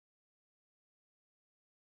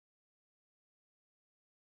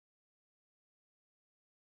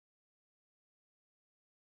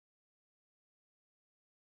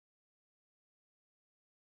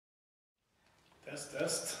Test,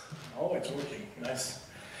 test. Oh, it's working. Nice.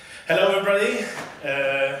 Hello, everybody.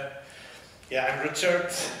 I'm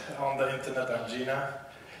Richard. On the internet, I'm Jeena.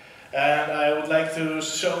 And I would like to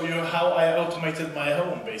show you how I automated my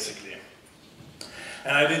home, basically.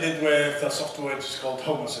 And I did it with a software which is called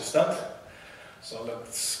Home Assistant. So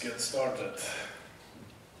let's get started.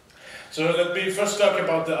 So let me first talk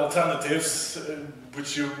about the alternatives,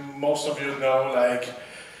 which most of you know, like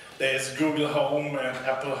there's Google Home and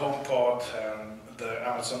Apple HomePod and the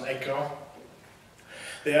Amazon Echo.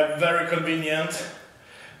 They are very convenient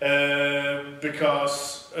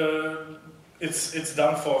because it's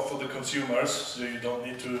done for the consumers, so you don't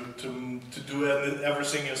need to do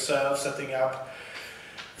everything yourself, setting up,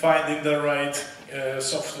 finding the right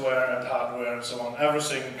software and hardware and so on.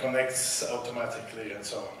 Everything connects automatically and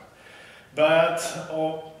so on. But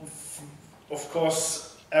of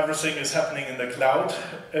course, everything is happening in the cloud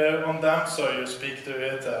on them, so you speak to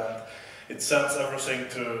it and it sends everything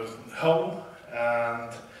to home,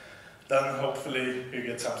 and then hopefully you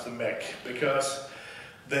get something back, because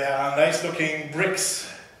they are nice looking bricks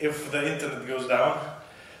if the internet goes down.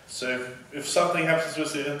 So if something happens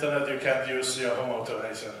with the internet, you can't use your home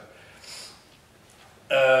automation.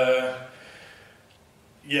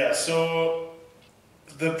 So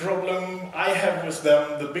the problem I have with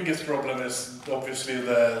them, the biggest problem is obviously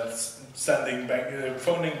the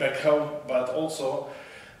phoning back home, but also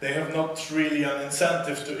they have not really an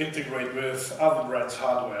incentive to integrate with other brands'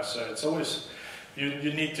 hardware. So it's always,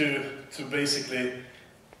 you need to basically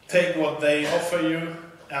take what they offer you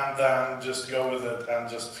and then just go with it and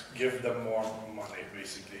just give them more money,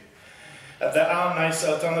 basically. There are nice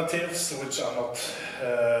alternatives which are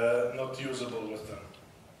not usable with them.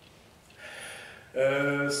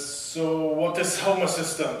 So what is Home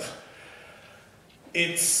Assistant?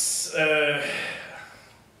 It's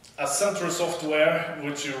a central software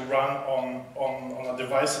which you run on a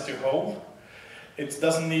device at your home. It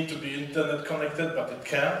doesn't need to be internet connected, but it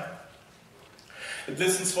can. It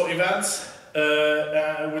listens for events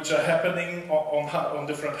which are happening on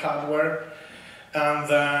different hardware, and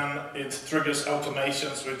then it triggers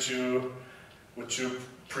automations which you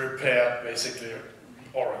prepared, basically,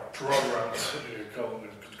 or programmed. You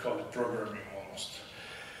could call it programming almost.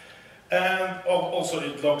 And also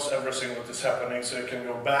it logs everything what is happening, so you can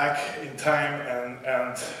go back in time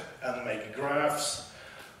and make graphs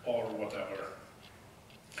or whatever.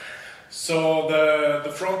 So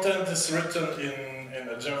the front end is written in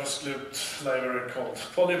a JavaScript library called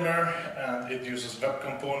Polymer, and it uses web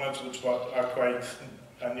components, which are quite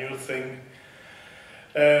a new thing.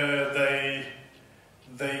 They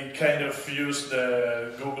kind of use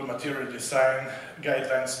the Google Material Design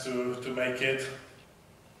guidelines to make it.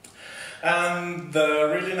 And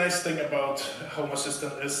the really nice thing about Home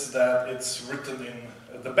Assistant is that it's written in,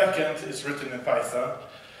 the backend is written in Python,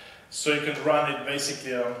 so you can run it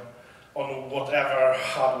basically on whatever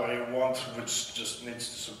hardware you want, which just needs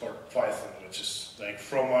to support Python, which is like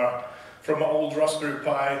from an old Raspberry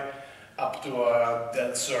Pi up to a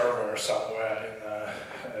dead server somewhere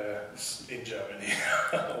in Germany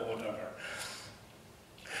or whatever.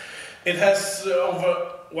 It has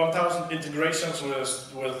over 1,000 integrations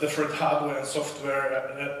with different hardware and software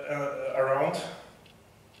around.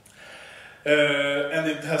 And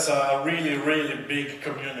it has a really, really big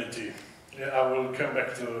community. I will come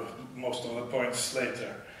back to most of the points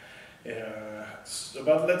later.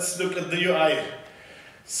 But let's look at the UI.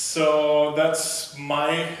 So that's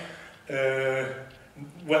my...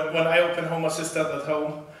 when I open Home Assistant at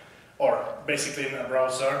home, or basically in a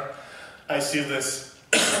browser, I see this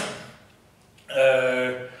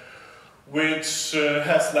which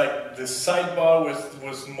has like this sidebar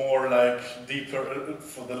with more like deeper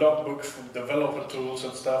for the logbook, for developer tools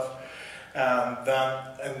and stuff. And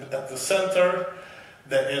then at the center,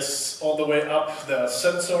 there is all the way up, there are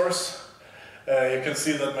sensors. You can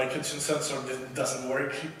see that my kitchen sensor doesn't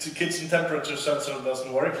work. The kitchen temperature sensor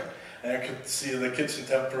doesn't work. And you can see the kitchen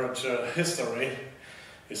temperature history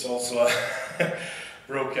is also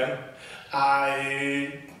broken.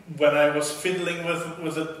 When I was fiddling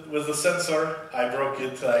with the sensor, I broke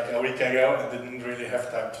it like a week ago and didn't really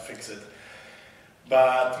have time to fix it.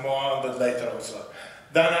 But more on that later also.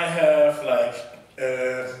 Then I have like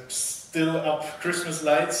still up Christmas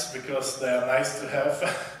lights because they are nice to have.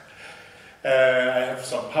 I have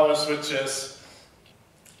some power switches.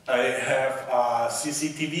 I have a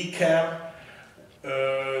CCTV cam.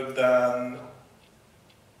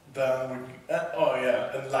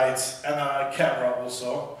 And lights and a camera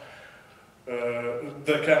also.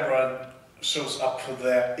 The camera shows up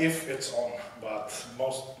there if it's on, but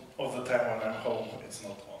most of the time when I'm home, it's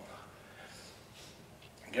not on.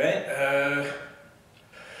 Okay.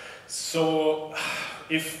 So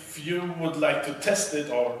if you would like to test it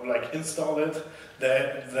or like install it,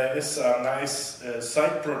 there is a nice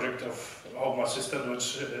side project of Home Assistant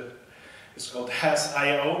which is called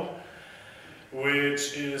Has.io,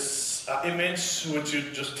 which is an image which you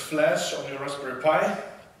just flash on your Raspberry Pi,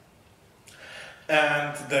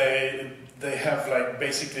 and they have like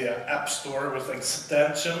basically an app store with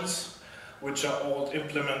extensions which are all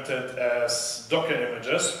implemented as Docker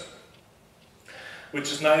images, which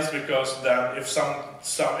is nice because then if some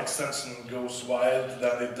extension goes wild,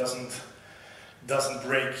 then it doesn't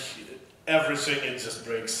break everything, it just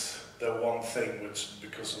breaks the one thing which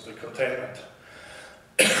because of the containment.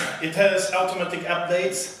 It has automatic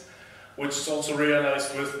updates, which is also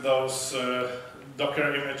realized with those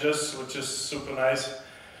Docker images, which is super nice.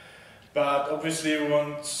 But obviously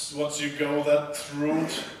once you go that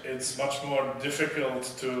route, it's much more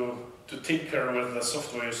difficult to tinker with the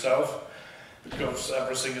software yourself, because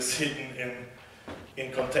everything is hidden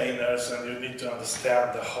in containers and you need to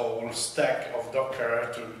understand the whole stack of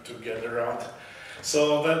Docker to get around.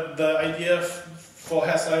 So the idea for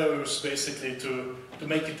Has.io is basically to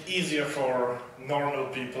make it easier for normal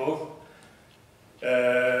people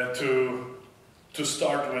to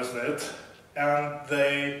start with it. And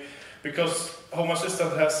because Home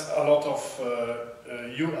Assistant has a lot of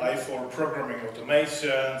UI for programming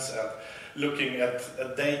automations and looking at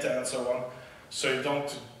data and so on, so you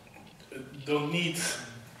don't need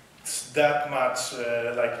that much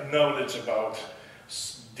like knowledge about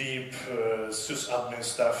deep sysadmin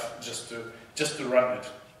stuff just to run it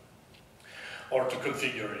or to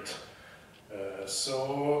configure it.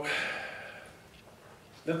 So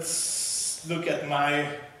let's look at my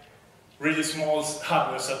really small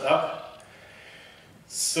hardware setup.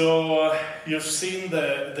 So you've seen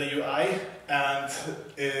the UI, and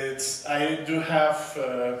I do have.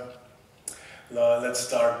 Let's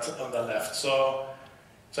start on the left. So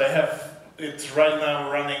I have it right now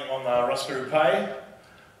running on a Raspberry Pi,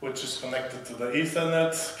 which is connected to the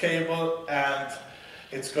Ethernet cable, and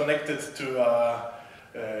it's connected to a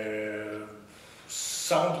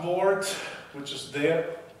soundboard, which is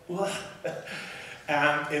there,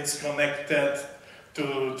 and it's connected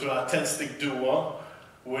to a 10-stick Duo,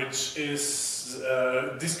 which is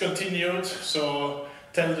discontinued. So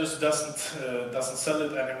Telus doesn't sell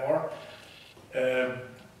it anymore.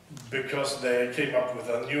 Because they came up with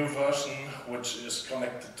a new version which is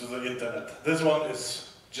connected to the internet. This one is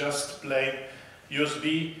just plain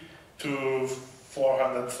USB to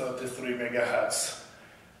 433 megahertz,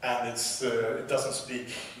 and it doesn't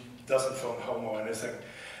speak, doesn't phone home or anything.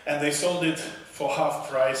 And they sold it for half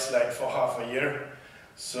price, like for half a year.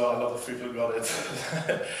 So a lot of people got it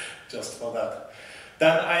just for that.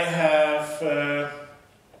 Then I have.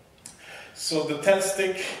 So the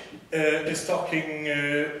 10-stick is talking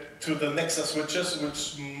to the Nexa switches,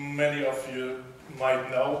 which many of you might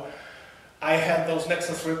know. I had those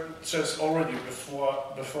Nexa switches already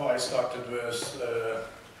before I started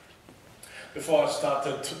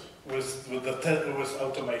with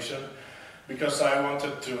automation, because I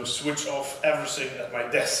wanted to switch off everything at my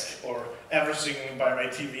desk or everything by my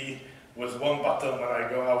TV with one button when I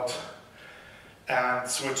go out, and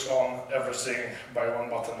switch on everything by one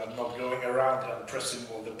button and not going around and pressing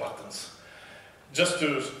all the buttons, just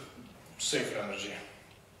to save energy.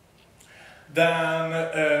 Then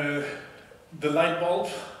the light bulb,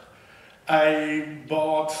 I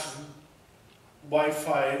bought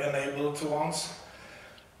Wi-Fi enabled ones,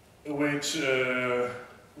 which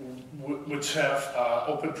have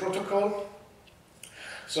open protocol.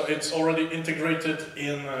 So it's already integrated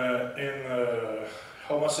in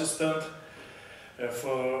Home Assistant. It's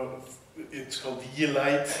called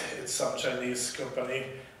Yeelight. It's some Chinese company,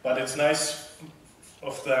 but it's nice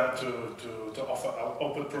of them to offer an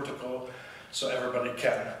open protocol, so everybody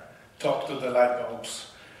can talk to the light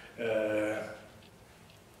bulbs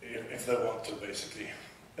if they want to. Basically,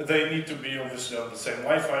 they need to be obviously on the same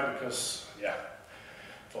Wi-Fi because, yeah,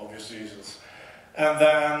 for obvious reasons. And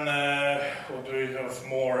then what do we have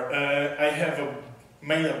more? I have a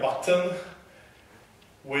mail button,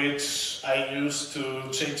 which I use to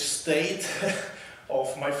change state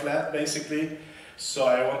of my flat, basically. So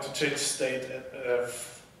I want to change state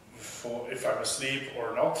for if I'm asleep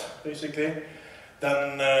or not, basically.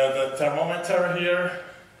 Then the thermometer here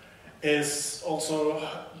is also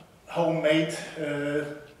homemade,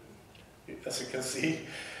 as you can see.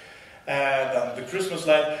 And then the Christmas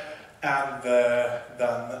light, and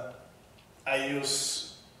then I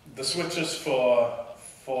use the switches for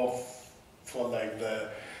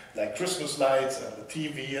like Christmas lights and the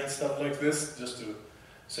TV and stuff like this, just to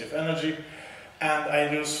save energy. And I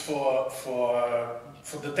use for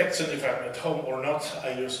detection if I'm at home or not,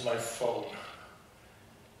 I use my phone.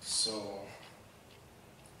 So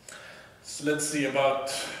let's see a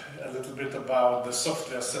little bit about the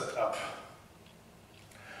software setup.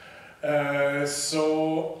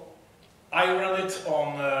 So I run it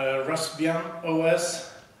on Raspbian OS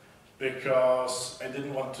because I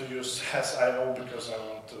didn't want to use HasIO because I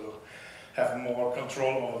want to have more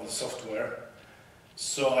control over the software.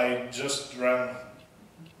 So I just ran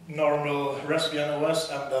normal Raspbian OS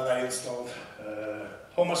and then I installed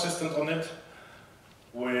Home Assistant on it,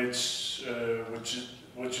 which you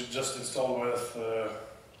just install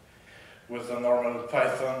with a normal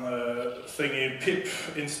Python thingy pip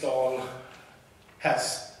install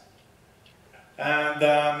has. And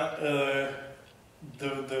then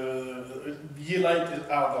the Y-light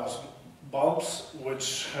are those bulbs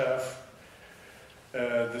which have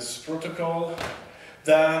this protocol.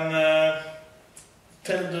 Then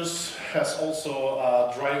Teldus has also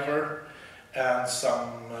a driver and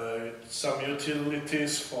some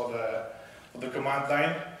utilities for the command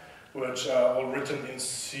line, which are all written in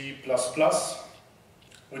C++,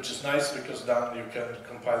 which is nice because then you can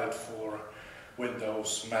compile it for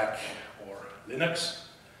Windows, Mac, or Linux.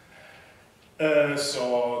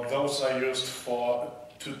 So those are used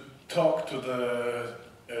to talk to the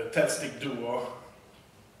Telstick Duo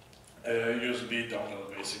USB dongle,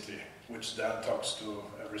 basically, which then talks to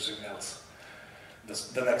everything else,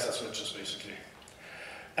 the Nexa switches, basically.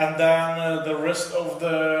 And then the rest of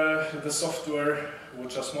the software,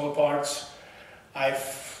 which are small parts,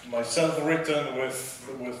 I've myself written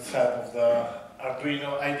with help of the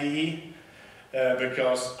Arduino IDE,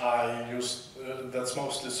 because I use that's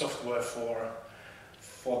mostly software for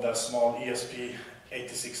the small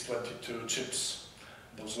ESP8622 chips,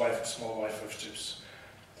 those small Wi-Fi chips.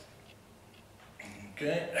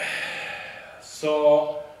 Okay,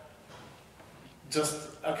 so just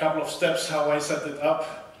a couple of steps how I set it up.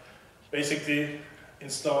 Basically,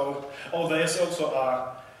 install. Oh, there is also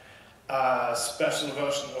a special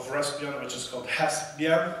version of Raspbian which is called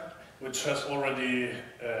Hasbian, which has already,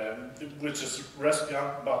 which is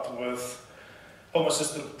Raspbian but with Home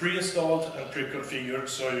Assistant pre-installed and pre-configured.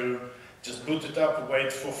 So you just boot it up,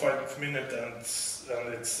 wait for 5 minutes,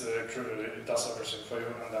 and it does everything for you,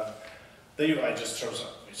 and then the UI just shows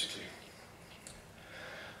up, basically.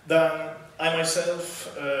 Then I myself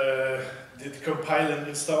did compile and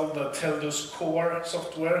install the Teldus Core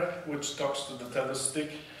software, which talks to the Teldus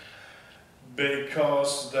stick,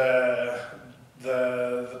 because the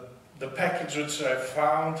package which I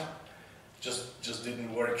found just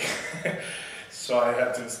didn't work. So I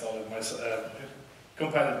had to install it myself,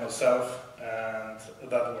 compile it myself, and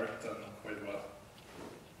that worked quite well.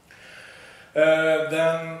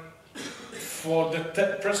 Then for the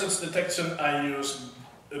presence detection, I use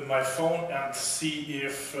my phone and see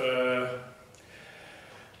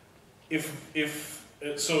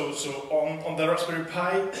so on the Raspberry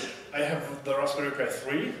Pi, I have the Raspberry Pi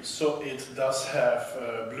 3, so it does have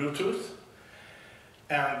Bluetooth,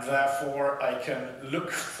 and therefore I can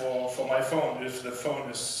look for my phone if the phone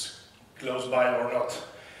is close by or not.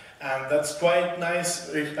 And that's quite nice.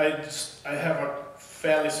 I have a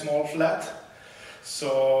fairly small flat,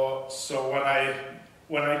 so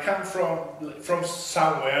when I come from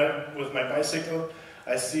somewhere with my bicycle,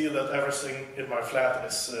 I see that everything in my flat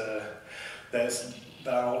is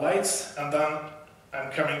there are no lights, and then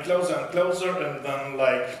I'm coming closer and closer, and then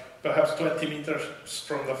like perhaps 20 meters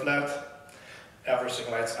from the flat, everything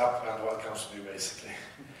lights up and welcomes me, basically.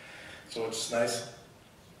 So it's nice.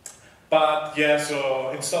 But yeah, so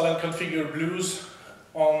install and configure Blues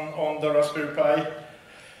on the Raspberry Pi,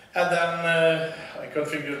 and then I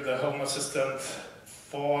configured the Home Assistant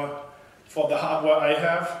for the hardware I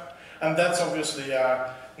have, and that's obviously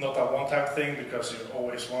not a one-time thing, because you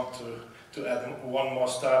always want to add one more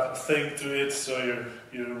thing to it, so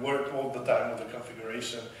you work all the time with the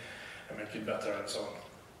configuration and make it better and so on.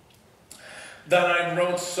 Then I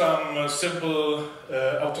wrote some simple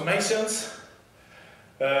automations,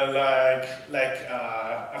 like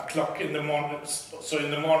a clock in the morning. So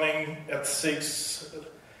in the morning at 6,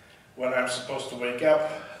 when I'm supposed to wake up,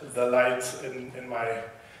 the light in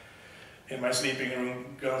my sleeping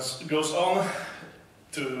room goes on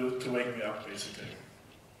to wake me up, basically.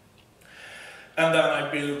 And then I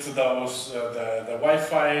built those the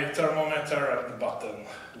Wi-Fi thermometer and the button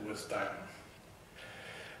with time.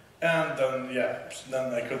 And then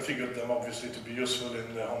then I configured them obviously to be useful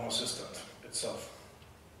in the Home Assistant itself.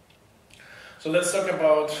 So let's talk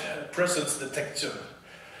about presence detection.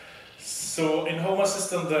 So in Home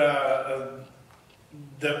Assistant,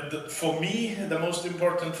 for me, the most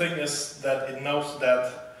important thing is that it knows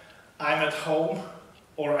that I'm at home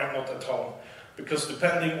or I'm not at home. Because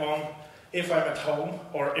depending on if I'm at home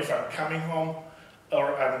or if I'm coming home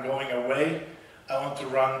or I'm going away, I want to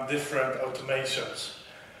run different automations.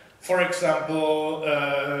 For example,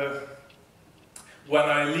 when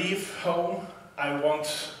I leave home, I want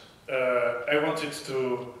it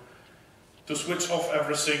to switch off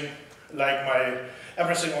everything, like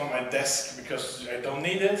everything on my desk, because I don't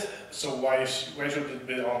need it. So why should it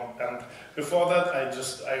be on? And before that, I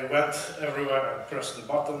went everywhere and pressed the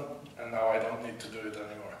button, and now I don't need to do it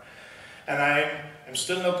anymore. And I'm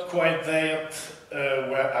still not quite there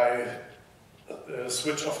where I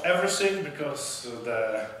switch off everything, because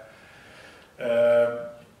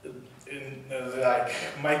like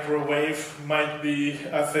microwave might be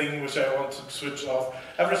a thing which I want to switch off.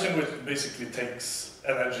 Everything which basically takes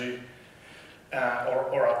energy,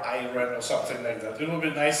 or an iron or something like that. It would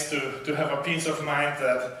be nice to have a peace of mind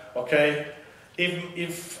that, okay, even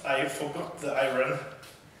if I forgot the iron,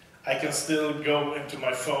 I can still go into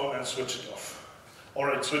my phone and switch it off.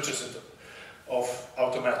 Or it switches it off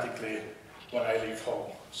automatically when I leave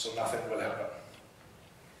home, so nothing will happen.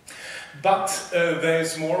 But there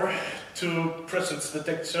is more to presence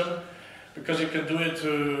detection, because you can do it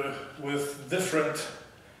with different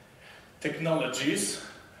technologies.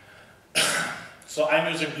 So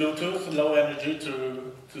I'm using Bluetooth, low energy,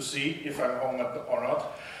 to see if I'm home or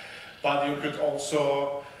not. But you could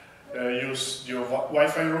also use your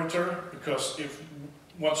Wi-Fi router, because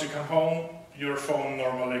once you come home, your phone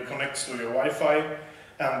normally connects to your Wi-Fi,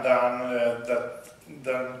 and then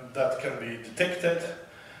that can be detected,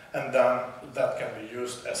 and then that can be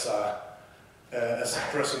used as a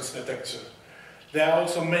presence detection. There are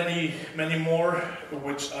also many more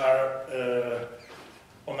which are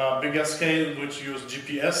on a bigger scale, which use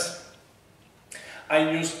GPS.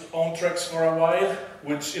 I used OnTrax for a while,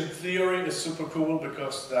 which in theory is super cool,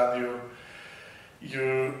 because then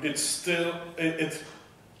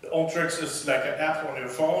OnTrax is like an app on your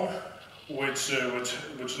phone, which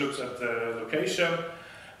looks at the location,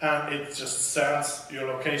 and it just sends your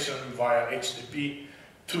location via HTTP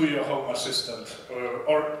to your Home Assistant,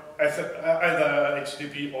 or either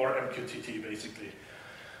HTTP or MQTT, basically.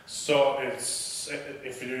 So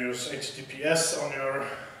if you use HTTPS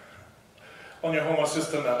on your Home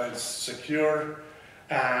Assistant, then it's secure,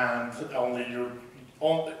 and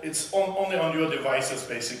it's only on your devices,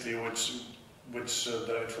 basically, which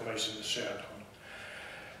the information is shared on.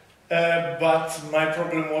 But my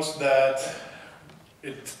problem was that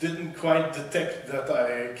it didn't quite detect that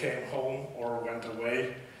I came home or went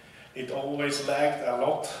away. It always lagged a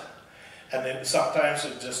lot, and then sometimes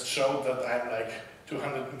it just showed that I'm like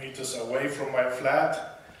 200 meters away from my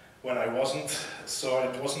flat when I wasn't, so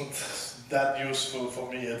it wasn't that useful for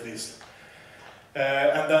me, at least.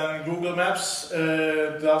 And then Google Maps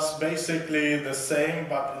does basically the same,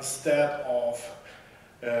 but instead of,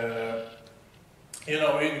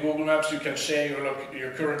 in Google Maps you can share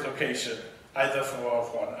your current location, either for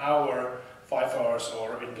 1 hour, 5 hours,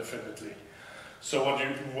 or indefinitely. So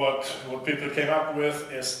what people came up with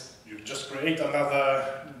is you just create another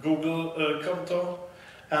Google konto,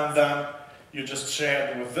 and then you just share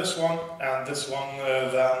it with this one, and this one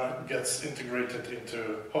then gets integrated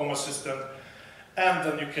into Home Assistant, and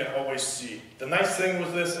then you can always see. The nice thing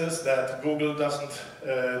with this is that Google doesn't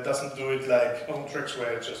do it like OnTrax,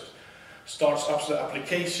 where it just starts up the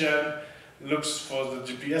application, looks for the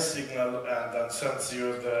GPS signal, and then sends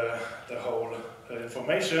you the whole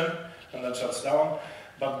information, and then shuts down.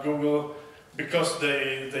 But Google, because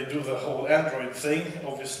they do the whole Android thing,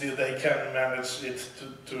 obviously they can manage it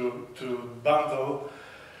to bundle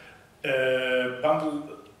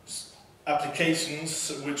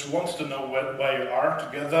applications which want to know where you are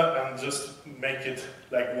together, and just make it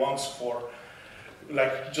like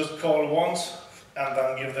just call once and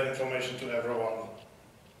then give the information to everyone,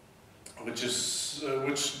 which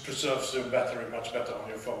preserves your battery much better on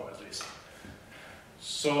your phone, at least.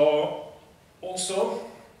 So also,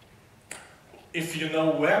 if you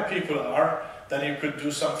know where people are, then you could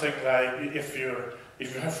do something like, if you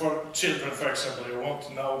have for children, for example, you want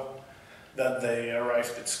to know that they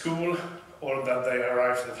arrived at school or that they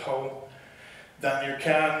arrived at home, then you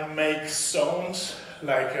can make zones,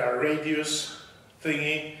 like a radius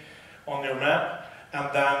thingy on your map, and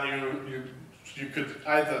then you could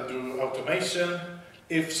either do automation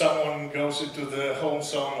if someone goes into the home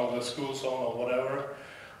zone or the school zone or whatever,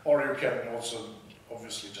 or you can also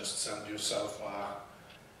obviously just send yourself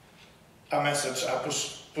a message, a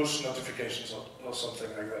push notifications or something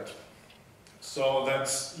like that. So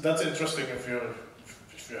that's interesting if you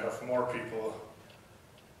have more people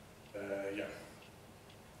Yeah.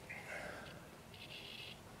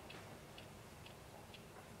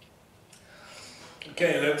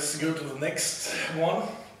 Okay, let's go to the next one,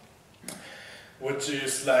 which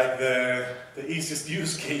is like the easiest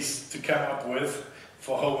use case to come up with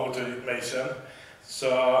for home automation.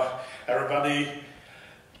 So everybody,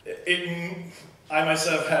 I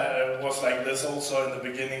myself was like this also in the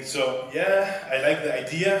beginning. So yeah, I like the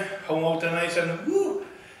idea, home automation, woo,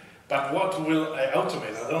 but what will I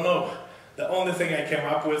automate? I don't know. The only thing I came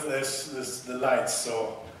up with is the lights.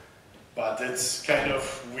 So, but it's kind of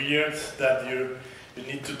weird that you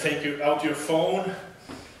need to take out your phone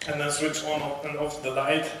and then switch on and off the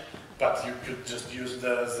light, but you could just use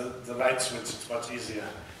the light switch. It's much easier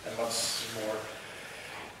and much more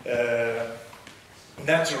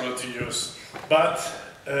natural to use. But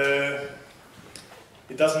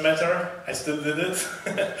it doesn't matter, I still did it.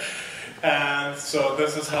 And so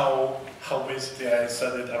this is how basically I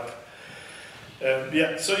set it up.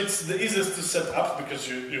 Yeah, so it's the easiest to set up because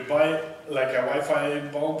you buy like a Wi-Fi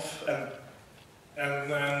bulb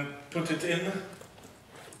and then put it in,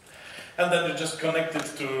 and then you just connect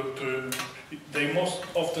it to they most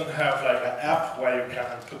often have like an app where you can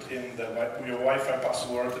put in your Wi-Fi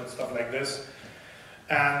password and stuff like this,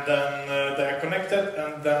 and then they are connected,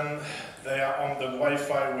 and then they are on the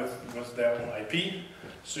Wi-Fi with their own IP,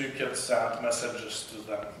 so you can send messages to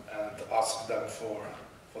them and ask them for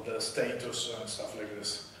the status and stuff like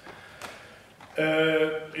this.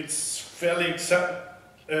 It's fairly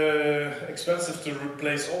expensive to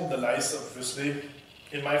replace all the lights, obviously.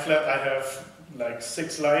 In my flat I have like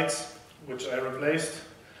 6 lights which I replaced,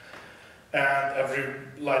 and every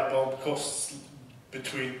light bulb costs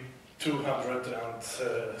between 200 and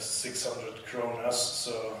 600 kronas.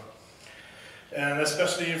 So, and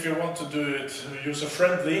especially if you want to do it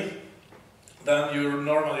user-friendly, then you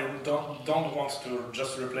normally don't want to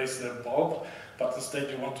just replace the bulb, but instead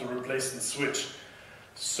you want to replace the switch,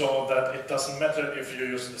 so that it doesn't matter if you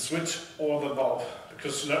use the switch or the bulb.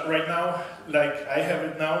 Because right now, like I have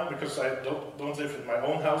it now, because I don't live in my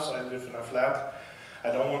own house, I live in a flat.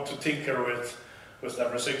 I don't want to tinker with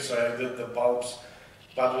everything, so I did the bulbs.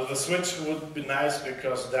 But with the switch it would be nice,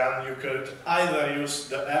 because then you could either use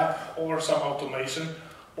the app or some automation,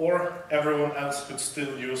 or everyone else could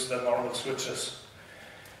still use the normal switches.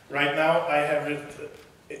 Right now I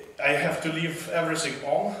have to leave everything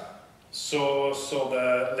on, so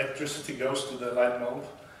the electricity goes to the light bulb,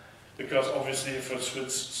 because obviously if I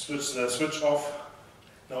switch the switch off,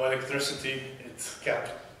 no electricity, it can't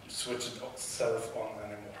switch itself on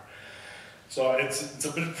anymore. So it's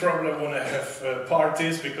a big problem when I have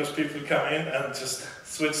parties, because people come in and just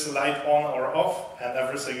switch the light on or off and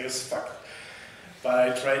everything is fucked. But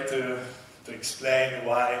I try to explain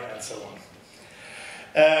why and so on.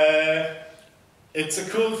 It's a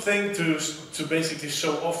cool thing to basically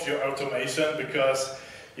show off your automation, because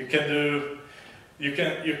you can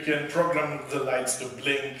program the lights to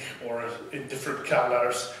blink or in different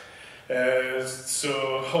colors.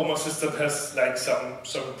 So Home Assistant has like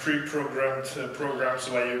some pre-programmed programs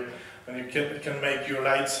where you can make your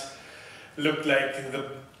lights look like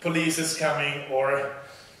the police is coming, or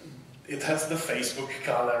it has the Facebook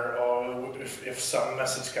color, or if some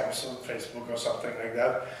message comes on Facebook or something like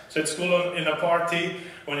that. So it's cool in a party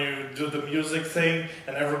when you do the music thing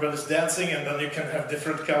and everybody's dancing, and then you can have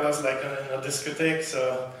different colors like in a discotheque.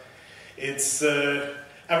 So it's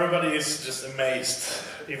everybody is just amazed,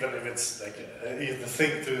 even if it's like the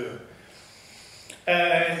thing to.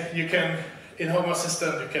 You can in Home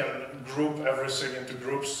Assistant you can group everything into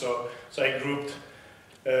groups. So I grouped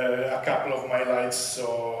a couple of my lights,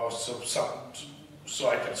 so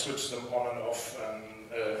I can switch them on and off and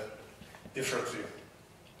differently.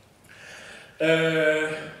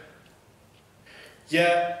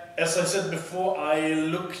 Yeah, as I said before, I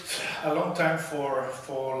looked a long time for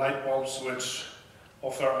light bulbs which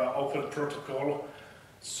offer an open protocol,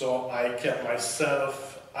 so I can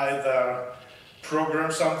myself either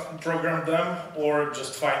program them or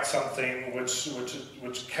just find something which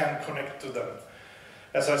can connect to them.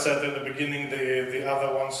 As I said in the beginning, the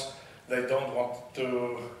other ones, they don't want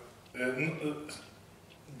to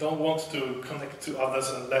connect to others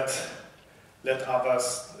and let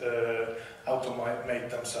others automate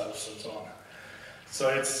themselves and so on. So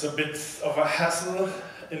it's a bit of a hassle,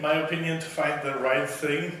 in my opinion, to find the right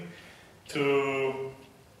thing to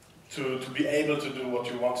be able to do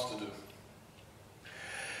what you want to do.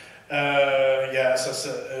 Yeah, as I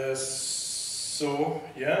said, so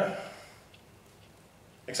yeah.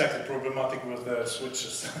 Exactly, problematic with the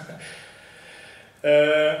switches.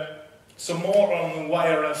 So more on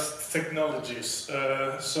wireless technologies.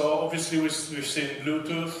 So obviously we've seen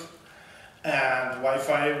Bluetooth, and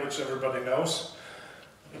Wi-Fi, which everybody knows.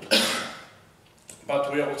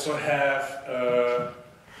 But we also have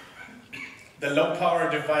the low power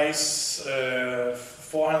device,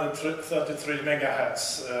 433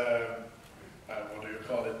 megahertz, what do you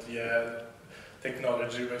call it? Yeah,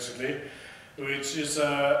 technology basically, which is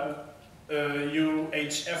a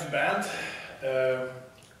UHF band,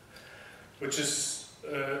 which is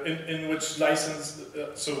in which license,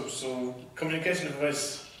 so communication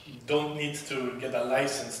devices don't need to get a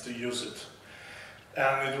license to use it.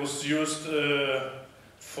 And it was used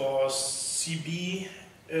for CB,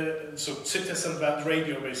 so citizen band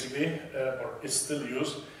radio basically, or is still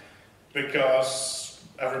used, because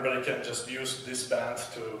everybody can just use this band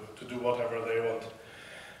to do whatever they want.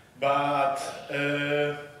 But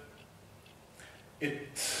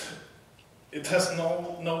it has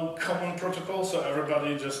no common protocol, so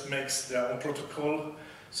everybody just makes their own protocol.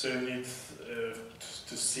 So you need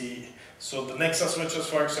to see. So the Nexus switches,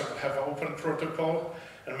 for example, have an open protocol,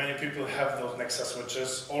 and many people have those Nexus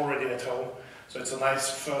switches already at home. So it's a nice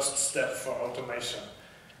first step for automation.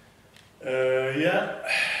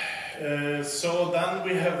 So then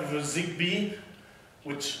we have ZigBee,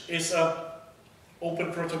 which is an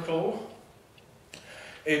open protocol.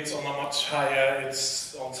 It's on a much higher,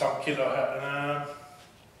 it's on some gigahertz,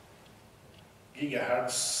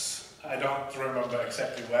 I don't remember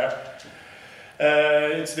exactly where.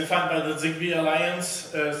 It's defined by the ZigBee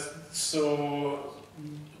Alliance,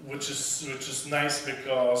 which is nice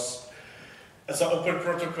because as an open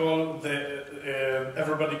protocol,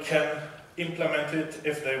 everybody can implement it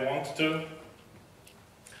if they want to,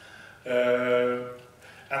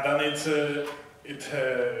 and then it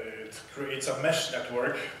creates a mesh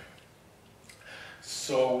network.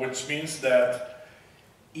 So, which means that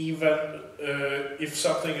even if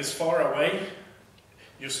something is far away,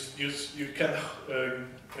 you can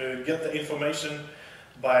get the information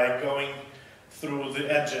by going through the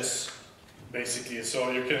edges, basically.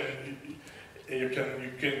 So you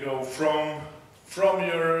can go from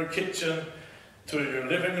your kitchen to your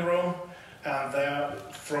living room, and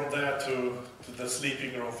from there to the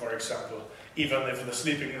sleeping room, for example. Even if the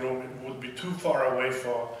sleeping room would be too far away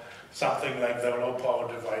for something like the low power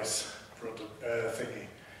device thingy.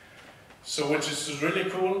 So, which is really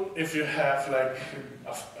cool if you have like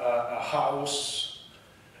a house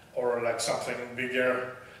or like something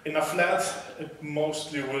bigger. In a flat, it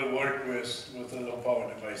mostly will work with the low power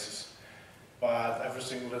devices. But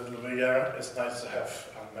everything a little bigger, it's nice to have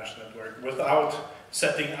a mesh network without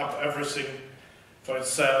setting up everything for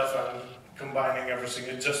itself and combining everything.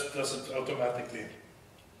 It just does it automatically.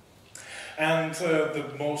 And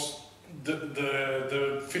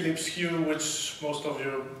the Philips Hue, which most of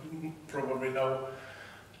you probably know,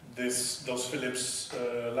 those Philips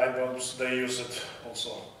light bulbs, they use it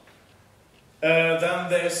also. Then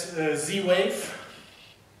there's Z-Wave.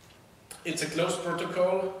 It's a closed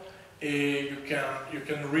protocol. You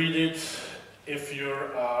can read it if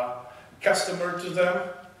you're a customer to them,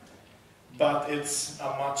 but it's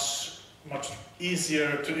a much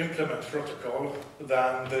easier to implement protocol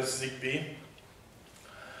than the ZigBee,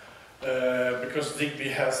 because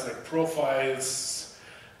ZigBee has like profiles,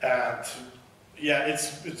 and yeah,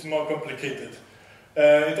 it's more complicated.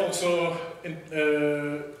 It also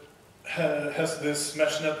has this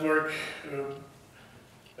mesh network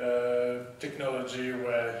technology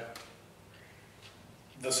where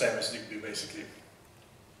the same as ZigBee basically.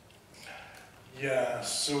 Yeah,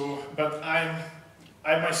 so, but I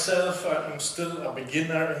myself, I'm still a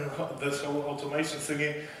beginner in this whole automation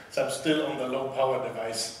thingy, so I'm still on the low power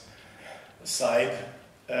device side.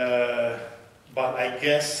 But I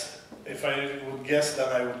guess, if I would guess, then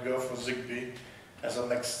I would go for ZigBee as a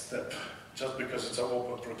next step, just because it's an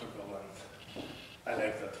open protocol and I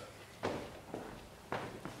like that.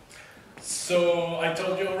 So I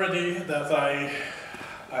told you already that I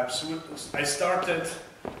started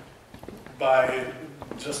by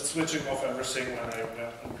just switching off everything when I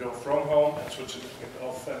go from home and switching it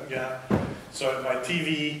off again. So in my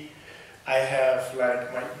TV, I have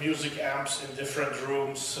like my music amps in different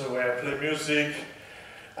rooms where I play music.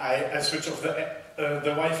 I switch off the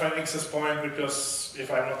Wi-Fi access point, because if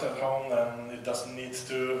I'm not at home, then it doesn't need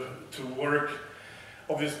to work.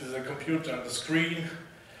 Obviously the computer and the screen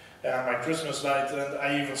and my Christmas light, and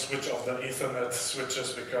I even switch off the Ethernet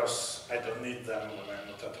switches because I don't need them when I'm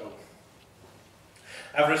not at home.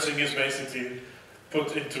 Everything is basically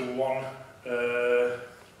put into one,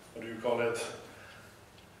 what do you call it,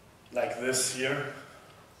 like this here,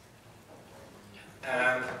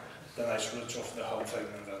 and then I switch off the whole thing,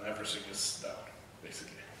 and then everything is down,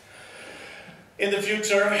 basically. In the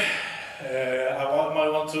future, I might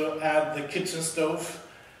want to add the kitchen stove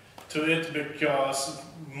to it, because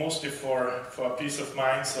mostly for a peace of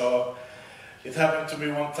mind. So it happened to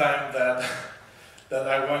me one time that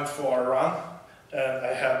I went for a run, and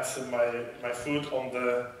I had my food on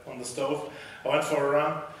the stove. I went for a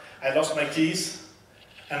run. I lost my keys,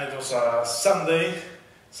 and it was a Sunday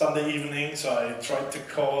evening. So I tried to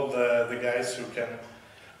call the guys who can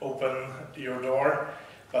open your door,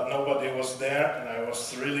 but nobody was there, and I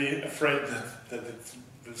was really afraid that it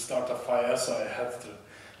would start a fire. So I had to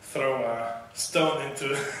throw a stone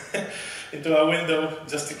into into a window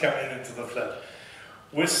just to come into the flat.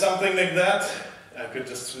 With something like that, I could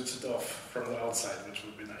just switch it off from the outside, which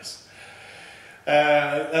would be nice.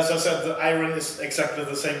 As I said, the iron is exactly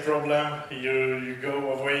the same problem. You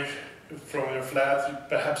go away from your flat,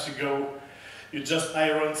 perhaps you just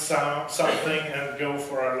iron something and go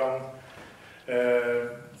for a long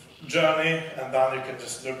journey, and then you can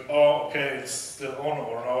just look, oh, okay, it's still on,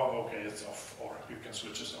 or no, okay, it's off, or you can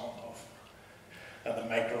switch it on, off, and the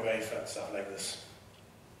microwave and stuff like this.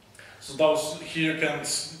 So those here you can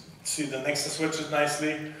see the next switches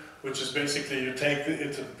nicely, which is basically you take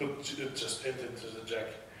it and put it just into the jack,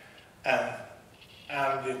 and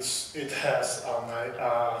it has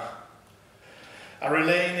a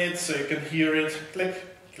relay in it, so you can hear it click,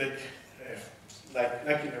 click, like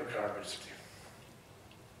in your car basically.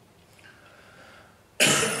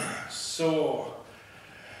 So,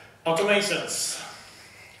 automations,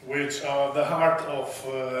 which are the heart of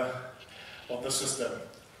the system.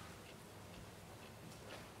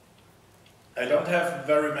 I don't have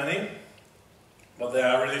very many, but they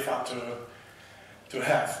are really fun to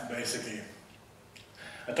have, basically.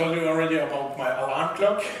 I told you already about my alarm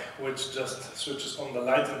clock, which just switches on the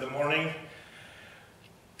light in the morning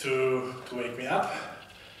to wake me up.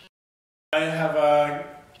 I have a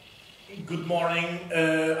good morning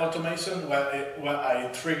automation where I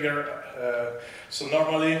trigger, so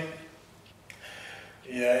normally,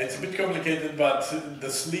 yeah, it's a bit complicated, but the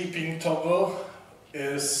sleeping toggle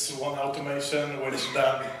is one automation which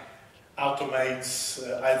then automates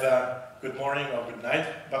either good morning or good night,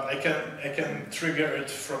 but I can trigger it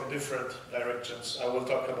from different directions. I will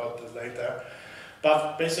talk about this later.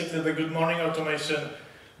 But basically the good morning automation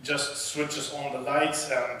just switches on the lights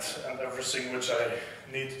and everything which I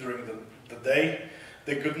need during the day.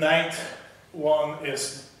 The good night one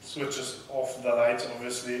switches off the lights,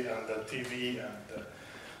 obviously, and the TV and the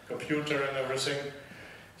computer and everything.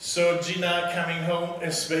 So Jeena coming home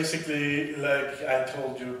is basically, like I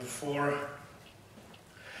told you before,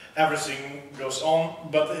 everything goes on,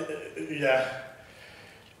 but yeah,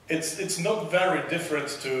 it's not very different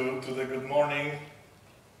to the good morning,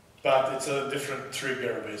 but it's a different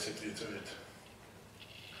trigger basically to it.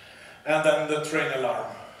 And then the train alarm,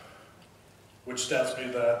 which tells me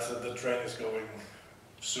that the train is going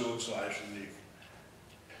soon, so I should leave.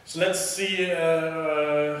 So let's see,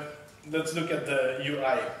 let's look at the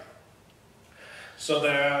UI. So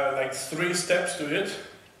there are like 3 steps to it.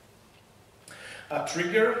 A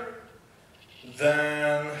trigger,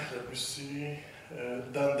 then, let me see,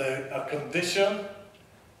 then a condition,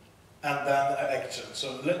 and then an action.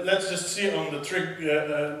 So let's just see on the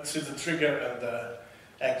the trigger and the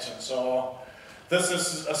action. So this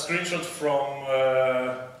is a screenshot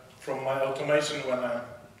from my automation when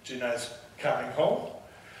Jeena is coming home.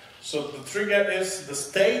 So the trigger is the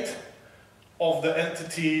state of the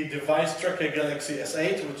entity device tracker Galaxy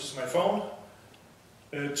S8, which is my phone,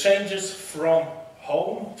 changes from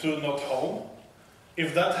home to not home.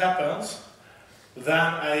 If that happens, then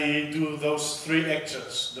I do those 3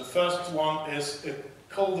 actions. The first one is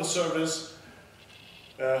call the service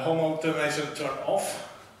home automation turn off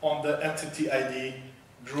on the entity ID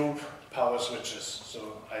group power switches.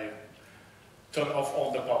 So I turn off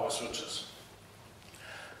all the power switches.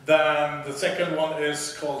 Then the second one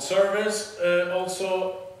is call service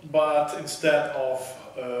also, but instead of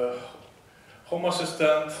Home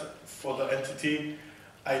Assistant for the entity,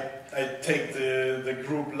 I take the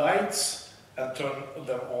group lights and turn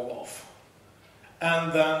them all off.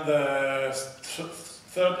 And then the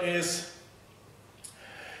third is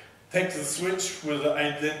take the switch with the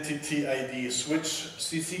identity ID, switch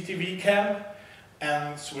CCTV cam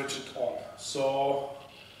and switch it on. So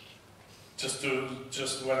just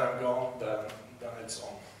when I'm gone, then it's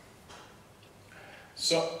on.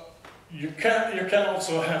 So you can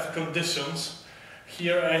also have conditions.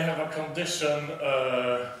 Here I have a condition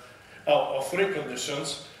of 3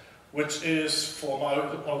 conditions, which is for my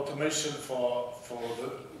automation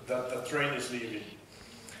that the train is leaving.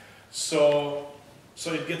 So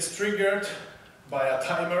it gets triggered by a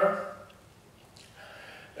timer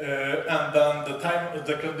and then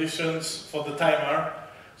the conditions for the timer.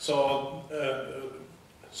 So,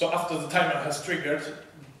 so after the timer has triggered,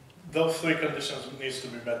 those three conditions needs to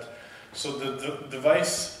be met. So the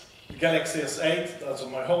device, Galaxy S8, that's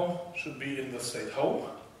on my home, should be in the state home.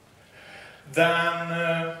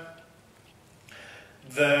 Then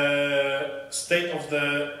the state of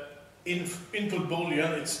the input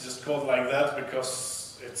boolean, it's just called like that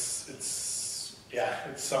because it's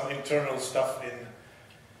some internal stuff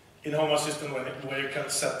in Home Assistant where you can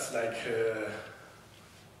set like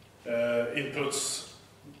inputs.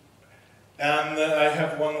 And I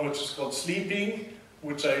have one which is called sleeping,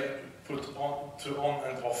 which I put on to on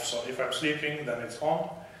and off. So if I'm sleeping, then it's on,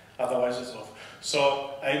 otherwise it's off.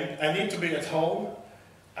 So I need to be at home,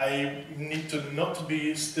 I need to not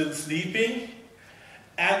be still sleeping,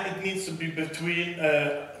 and it needs to be between,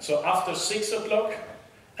 so after 6 o'clock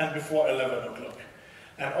and before 11 o'clock.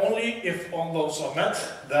 And only if all those are met,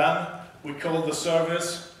 then we call the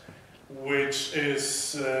service, which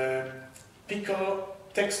is Pico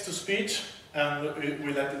text-to-speech, and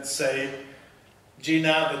we let it say,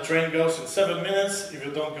 Jeena, the train goes in 7 minutes, if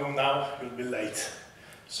you don't go now, you'll be late.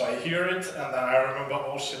 So I hear it, and then I remember,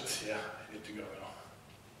 oh shit, yeah, I need to go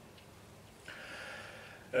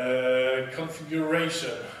now.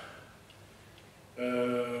 Configuration.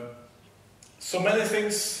 So many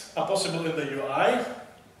things are possible in the UI,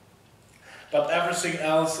 but everything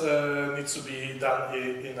else needs to be done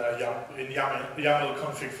in YAML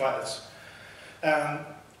config files. And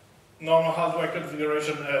normal hardware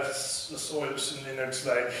configuration is always in Linux,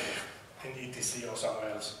 like in etc or somewhere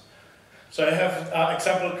else. So I have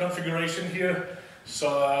example configuration here.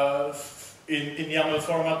 So in YAML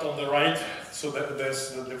format on the right, so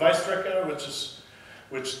there's the device tracker,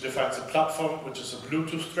 which defines a platform, which is a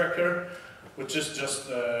Bluetooth tracker, which is just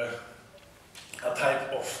a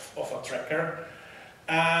type of a tracker.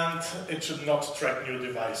 And it should not track new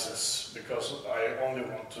devices, because I only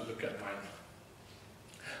want to look at mine.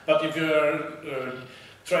 But if you're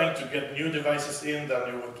trying to get new devices in, then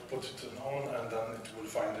you would put it on, and then it will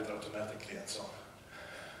find it automatically and so on.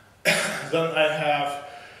 Then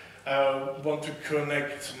I want to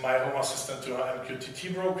connect my Home Assistant to an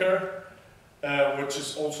MQTT broker, which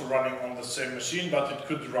is also running on the same machine, but it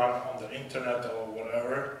could run on the internet or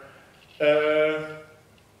whatever.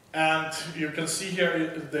 And you can see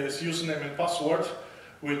here there's username and password,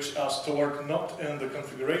 which are stored not in the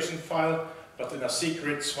configuration file, but in a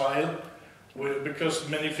secrets file, because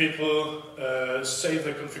many people save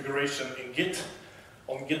the configuration in Git,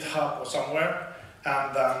 on GitHub or somewhere,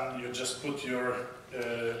 and then you just put your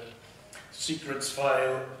secrets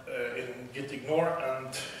file in git ignore and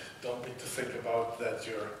don't need to think about that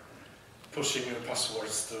you're pushing your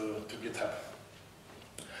passwords to GitHub.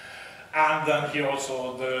 And then here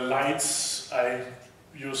also the lights, I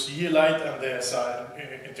use Yeelight, and there's an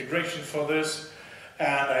integration for this.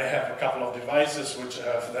 And I have a couple of devices which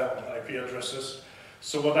have their own IP addresses.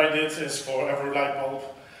 So what I did is for every light bulb,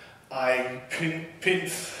 I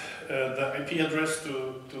pinned the IP address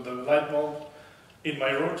to the light bulb in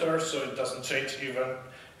my router, so it doesn't change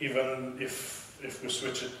even if we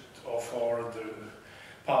switch it off or the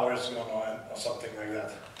power is gone on or something like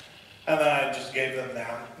that. And then I just gave them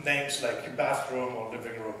names like bathroom or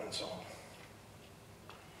living room and so on.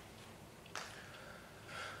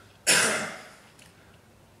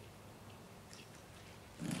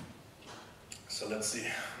 So let's see.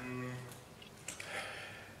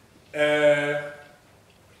 I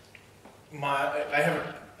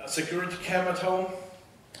have a security cam at home,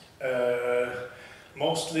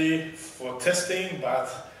 mostly for testing, but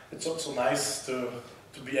it's also nice to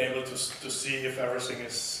be able to see if everything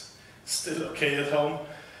is still okay at home,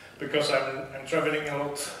 because I'm traveling a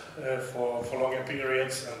lot for longer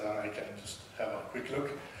periods, and then I can just have a quick look.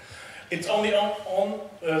 It's only on,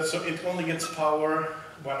 so it only gets power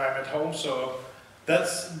when I'm at home, so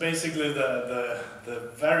that's basically the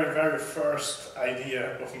very, very first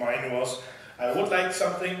idea of mine was I would like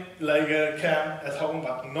something like a cam at home,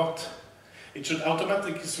 but not, it should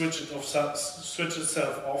automatically switch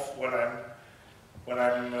itself off when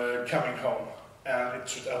I'm coming home, and it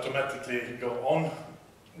should automatically go on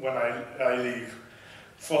when I leave.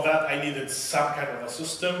 For that I needed some kind of a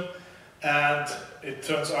system, and it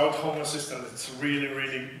turns out Home Assistant is really,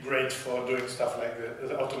 really great for doing stuff like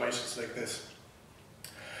the automations like this.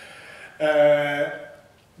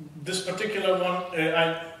 This particular one,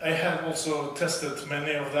 I have also tested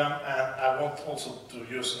many of them, and I want also to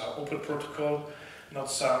use an open protocol, not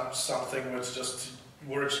something which just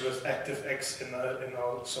works with ActiveX in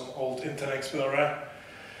some old Internet Explorer.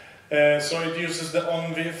 So it uses the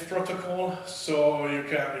OnVIF protocol, so you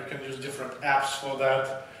can use different apps for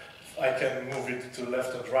that. I can move it to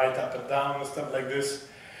left and right, up and down, and stuff like this.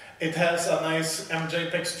 It has a nice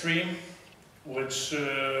MJPEG stream, which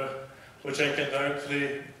I can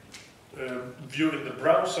directly view in the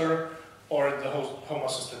browser or in the Home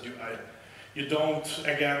Assistant UI. You don't,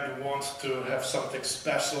 again, want to have something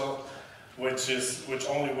special which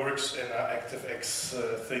only works in an ActiveX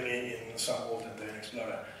thingy in some old Internet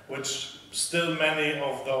Explorer, which still many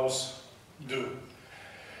of those do.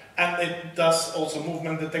 And it does also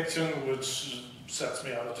movement detection, which sends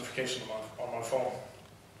me a notification on my phone.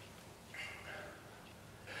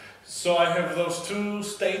 So I have those two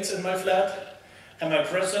states in my flat, and my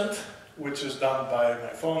present, which is done by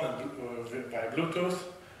my phone and by Bluetooth.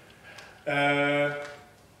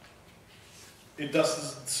 It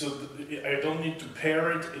doesn't, so I don't need to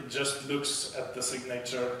pair it, it just looks at the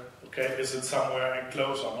signature, okay, is it somewhere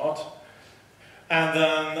enclosed or not? And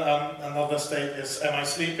then another state is, am I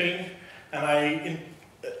sleeping? And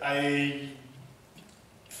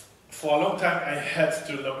for a long time I had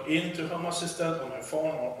to log into Home Assistant on my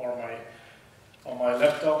phone or on my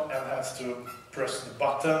laptop and had to press the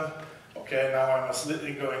button. Okay, now I'm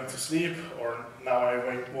going to sleep, or now I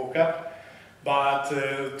woke up. But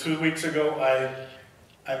 2 weeks ago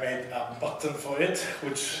I made a button for it,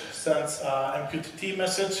 which sends an MQTT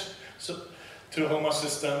message to Home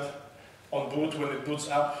Assistant on boot. When it boots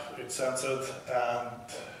up, it sends it, and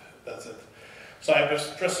that's it. So I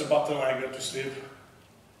just press the button when I go to sleep,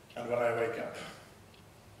 and when I wake up.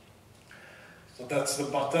 So that's the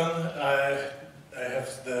button. I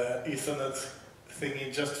have the Ethernet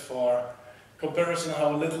thingy just for comparison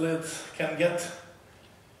how little it can get.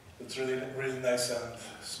 It's really, really nice and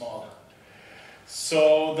small.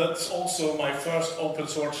 So that's also my first open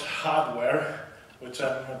source hardware, which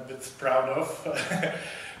I'm a bit proud of,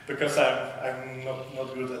 because I'm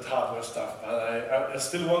not good at hardware stuff. But I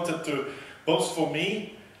still wanted to, both for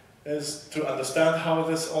me, is to understand how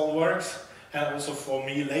this all works, and also for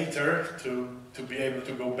me later to be able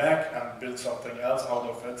to go back and build something else out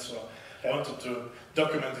of it. So I wanted to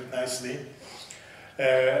document it nicely.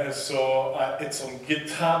 It's on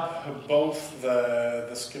GitHub, both the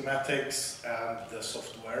schematics and the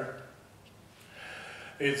software.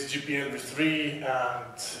 It's GPL-v3,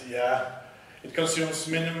 and yeah, it consumes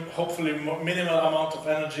hopefully minimal amount of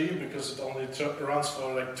energy, because it only runs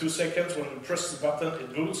for like 2 seconds. When you press the button,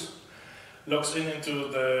 it boots, logs into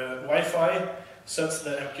the Wi-Fi, sends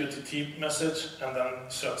the MQTT message, and then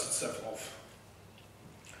shuts itself off.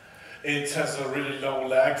 It has a really low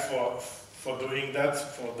lag for doing that,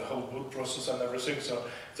 for the whole boot process and everything. So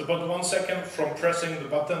it's about 1 second from pressing the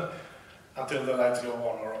button until the lights go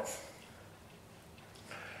on or off.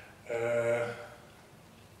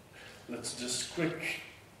 Let's just quickly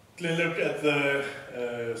look at the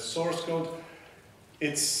source code.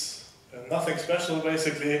 It's nothing special,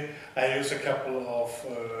 basically. I use a couple of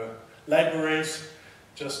libraries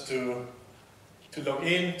just to log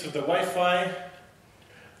in to the Wi-Fi.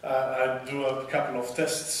 I do a couple of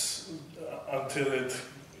tests until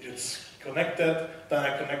it's connected. Then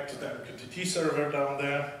I connect to the MQTT server down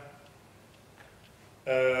there.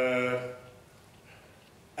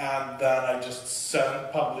 And then I just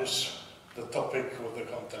publish the topic with the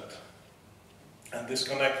content. And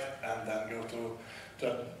disconnect, and then go to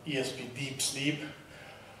an ESP deep sleep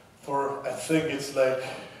for, I think it's like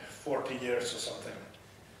 40 years or something.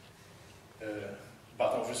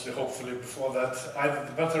 But obviously, hopefully before that, either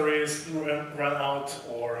the batteries run out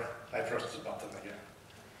or I press the button again.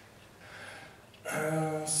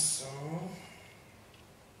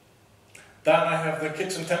 Then I have the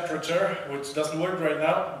kitchen temperature, which doesn't work right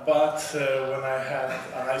now, but when I had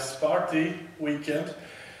a nice party weekend,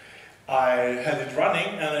 I had it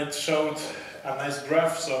running and it showed a nice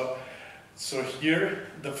graph. So here,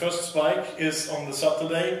 the first spike is on the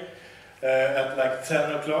Saturday at like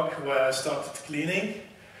 10 o'clock, where I started cleaning,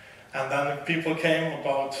 and then people came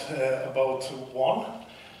about 1,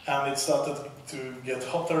 and it started to get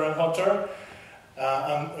hotter and hotter,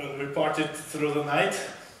 and we partied through the night.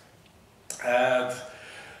 And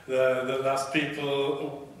the last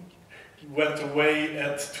people went away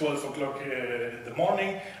at 12 o'clock in the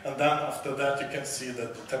morning, and then after that you can see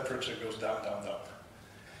that the temperature goes down, down, down.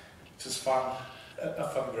 Which is fun, a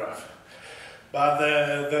fun graph. But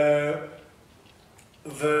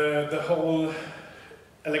the whole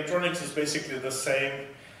electronics is basically the same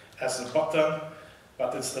as a button,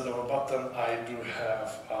 but instead of a button I do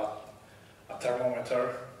have a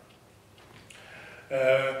thermometer.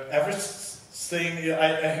 Everything,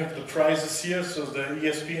 I have the prices here. So the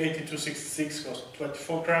ESP8266 cost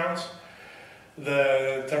 24 crowns,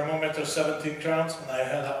 the thermometer 17 crowns, and I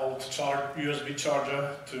had an old USB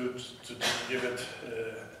charger to give it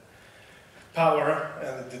power,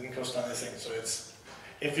 and it didn't cost anything. So it's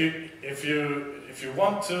if you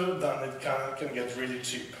want to, then it can get really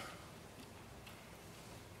cheap.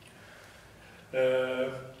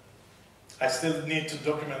 I still need to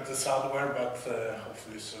document this hardware, but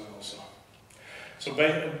hopefully soon also. So,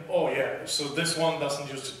 oh yeah, so this one doesn't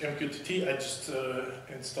use MQTT. I just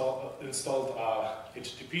installed a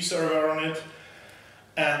HTTP server on it,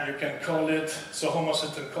 and you can call it. So Home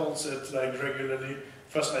Assistant calls it like regularly.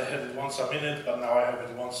 First I had it once a minute, but now I have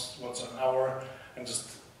it once an hour, and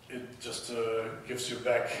it just gives you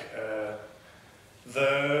back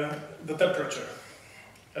the temperature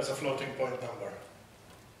as a floating point number.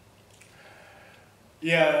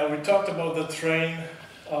 Yeah, we talked about the train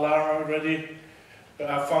alarm already.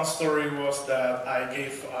 A fun story was that I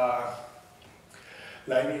gave, I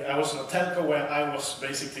was in a telco where I was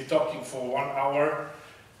basically talking for 1 hour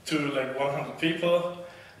to like 100 people,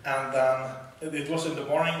 and then it was in the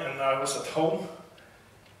morning and I was at home,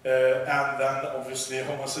 and then obviously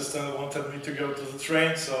Home Assistant wanted me to go to the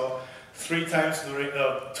train, so 2 times during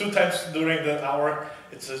that hour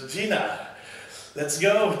it says, "Jeena, let's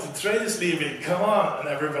go, the train is leaving, come on," and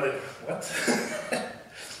everybody, what?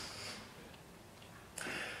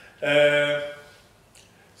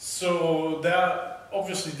 So there are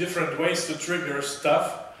obviously different ways to trigger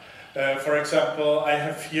stuff. For example, I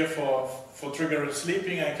have here for triggering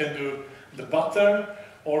sleeping, I can do the button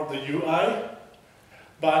or the UI,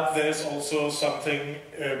 but there's also something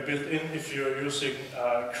built in. If you're using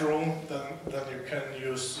Chrome, then you can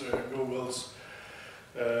use Google's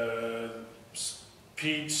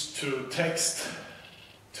speech to text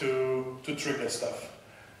to trigger stuff,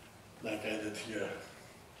 like I did here.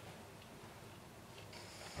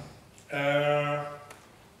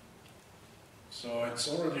 So it's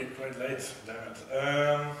already quite late, damn it.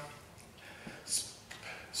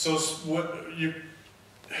 So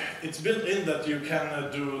it's built in that you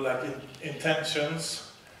can do like intents,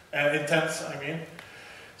 I mean.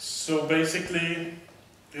 So basically,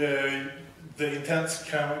 the intents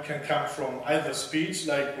can come from either speech,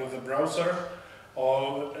 like with the browser,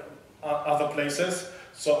 or other places.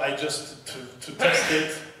 So I just, to test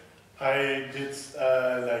it, I did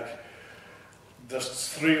like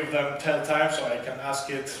just 3 of them 10 times, so I can ask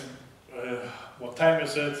it what time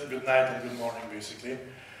is it, good night and good morning, basically.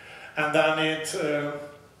 And then either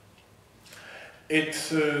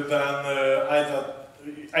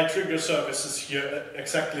I trigger services here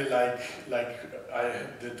exactly like I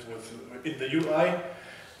did in the UI,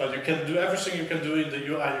 but you can do everything you can do in the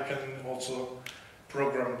UI. You can also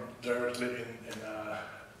program directly in a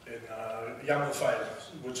YAML file,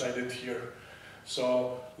 which I did here.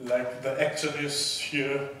 So, like the action is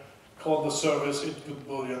here, call the service, input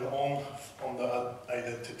boolean on the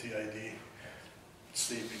identity ID,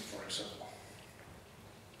 sleeping, for example.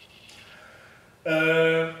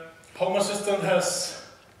 Home Assistant has,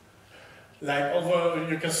 like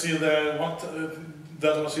you can see that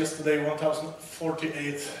was yesterday,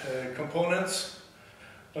 1048 components.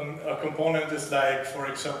 And a component is like, for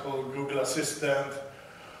example, Google Assistant,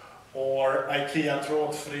 or IKEA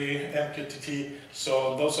Trådfri, MQTT,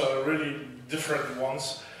 so those are really different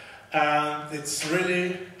ones. And it's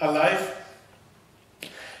really alive.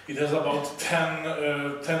 It has about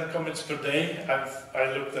 10 commits per day.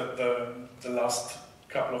 I looked at the last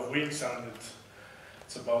couple of weeks, and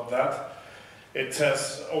it's about that. It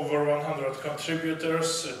has over 100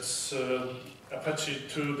 contributors. It's Apache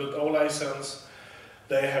 2.0 license.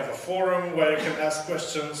 They have a forum where you can ask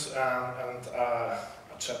questions, and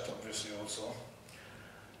chat, obviously, also.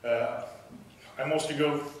 I mostly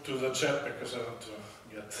go to the chat because I want to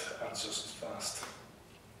get answers fast.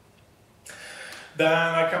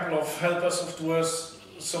 Then a couple of helper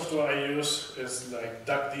software I use is like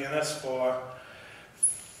DuckDNS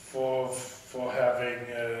for having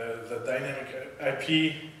the dynamic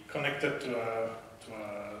IP connected to a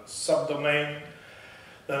subdomain.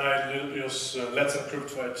 Then I use Let's Encrypt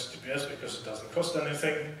for HTTPS because it doesn't cost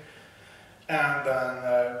anything. And then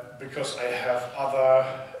because I have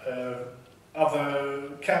other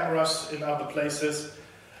cameras in other places,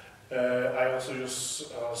 I also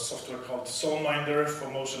use a software called SoundMinder for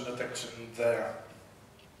motion detection there,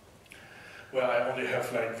 where I only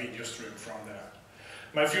have like video stream from there.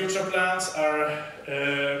 My future plans are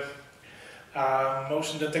a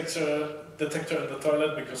motion detector in the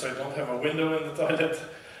toilet, because I don't have a window in the toilet,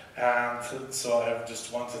 and so I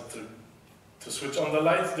just wanted to switch on the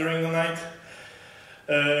light during the night.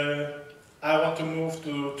 I want to move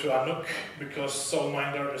to a NUC, because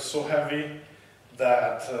SoundMinder is so heavy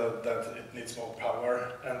that it needs more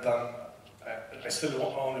power, and then I still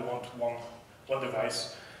only want one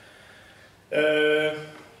device.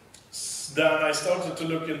 Then I started to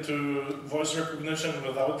look into voice recognition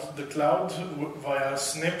without the cloud via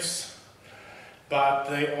snips, but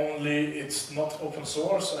it's not open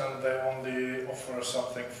source and they only offer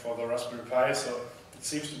something for the Raspberry Pi, so it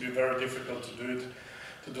seems to be very difficult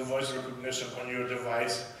to do voice recognition on your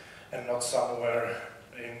device and not somewhere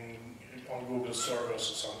on Google servers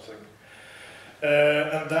or something.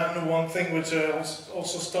 And then one thing which I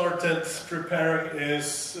also started preparing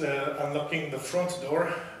is unlocking the front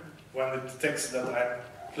door when it detects that I'm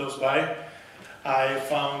close by. I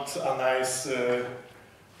found a nice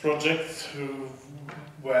project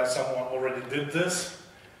where someone already did this,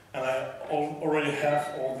 and I already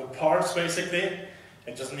have all the parts basically.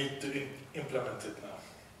 I just need to implement it now.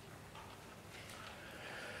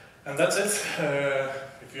 And that's it.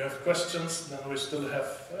 If you have questions, then we still have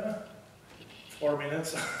 4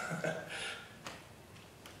 minutes.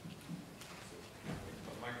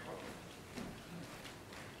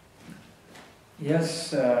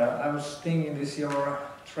 Yes, I was thinking this your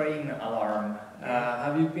train alarm.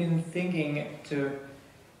 Have you been thinking to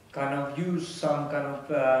kind of use some kind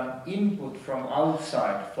of input from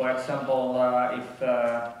outside? For example, if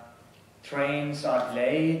trains are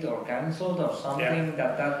delayed or cancelled or something,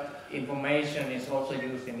 that information is also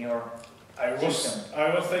used in your system. I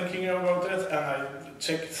was thinking about it, and I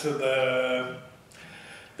checked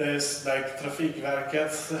there's like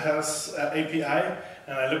Trafikverket has an API,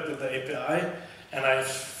 and I looked at the API, and I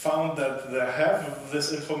found that they have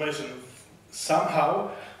this information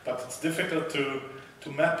somehow, but it's difficult to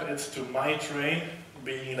map it to my train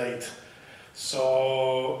being late.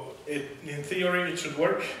 So in theory it should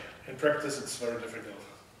work, in practice it's very difficult.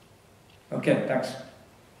 Okay, thanks.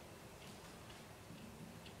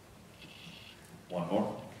 One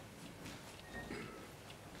more.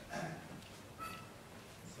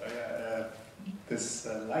 So this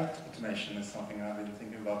light automation is something I've been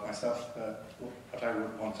thinking about myself. What I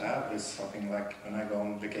would want to have is something like when I go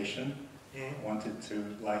on vacation, I wanted to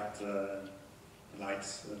light the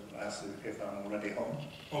lights as if I'm already home.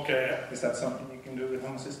 Okay. Is that something you can do with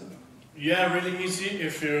Home Assistant? Yeah, really easy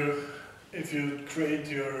if you create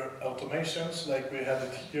your automations like we had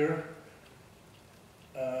it here.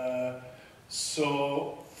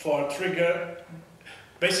 So for a trigger,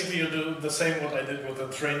 basically you do the same what I did with the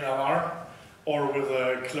train alarm or with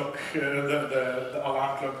the clock, the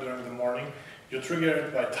alarm clock during the morning. You trigger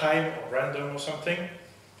it by time or random or something,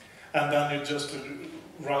 and then you just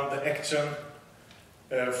run the action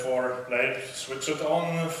for like switch it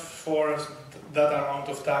on for that amount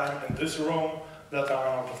of time in this room, that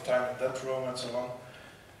amount of time in that room, and so on.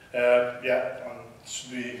 Yeah, it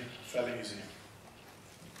should be fairly easy.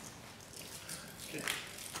 Okay.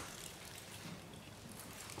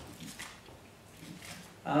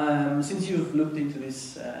 Since you've looked into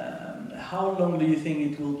this, how long do you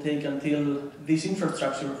think it will take until this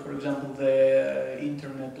infrastructure, for example, the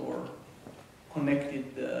internet or connected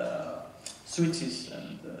switches,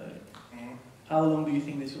 and how long do you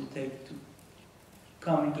think this will take to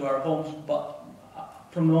come into our homes, but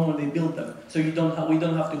from the moment they build them, so we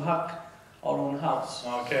don't have to hack our own house?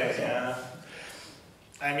 Okay. So. Yeah.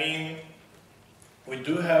 I mean, we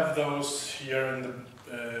do have those here in the.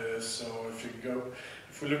 So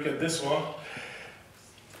if we look at this one,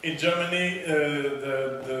 in Germany,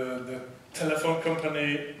 the telephone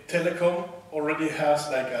company Telekom already has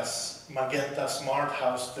like a magenta smart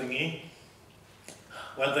house thingy,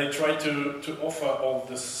 where they try to offer all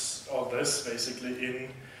this basically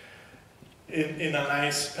in a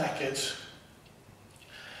nice package.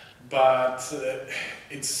 But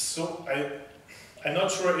it's so I'm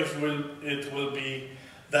not sure if it will be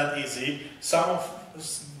that easy. Some of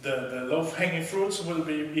the low-hanging fruits will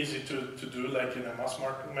be easy to do, like in a mass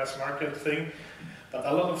market thing, but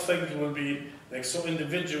a lot of things will be like so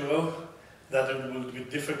individual that it will be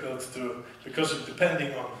difficult to, because it's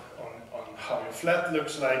depending on how your flat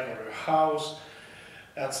looks like or your house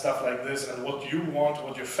and stuff like this, and what you want,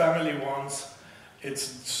 what your family wants. It's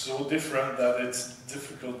so different that it's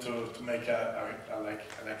difficult to make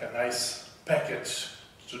a nice package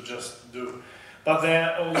to just do. But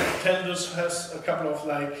there, Tendus has a couple of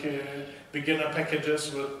beginner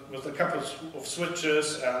packages with a couple of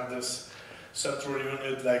switches and this central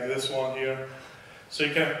unit like this one here.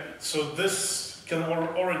 So this can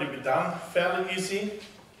already be done fairly easy,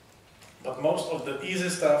 but most of the easy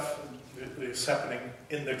stuff is happening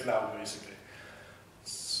in the cloud basically.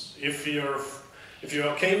 If you're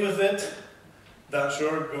okay with it, then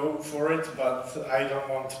sure, go for it, but I don't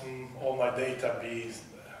want all my data be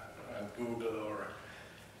at Google or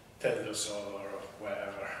Tendus or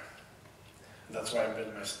wherever. That's why I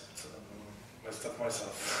built my stuff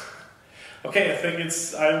myself. Okay, I think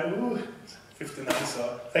it's 59.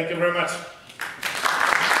 So thank you very much.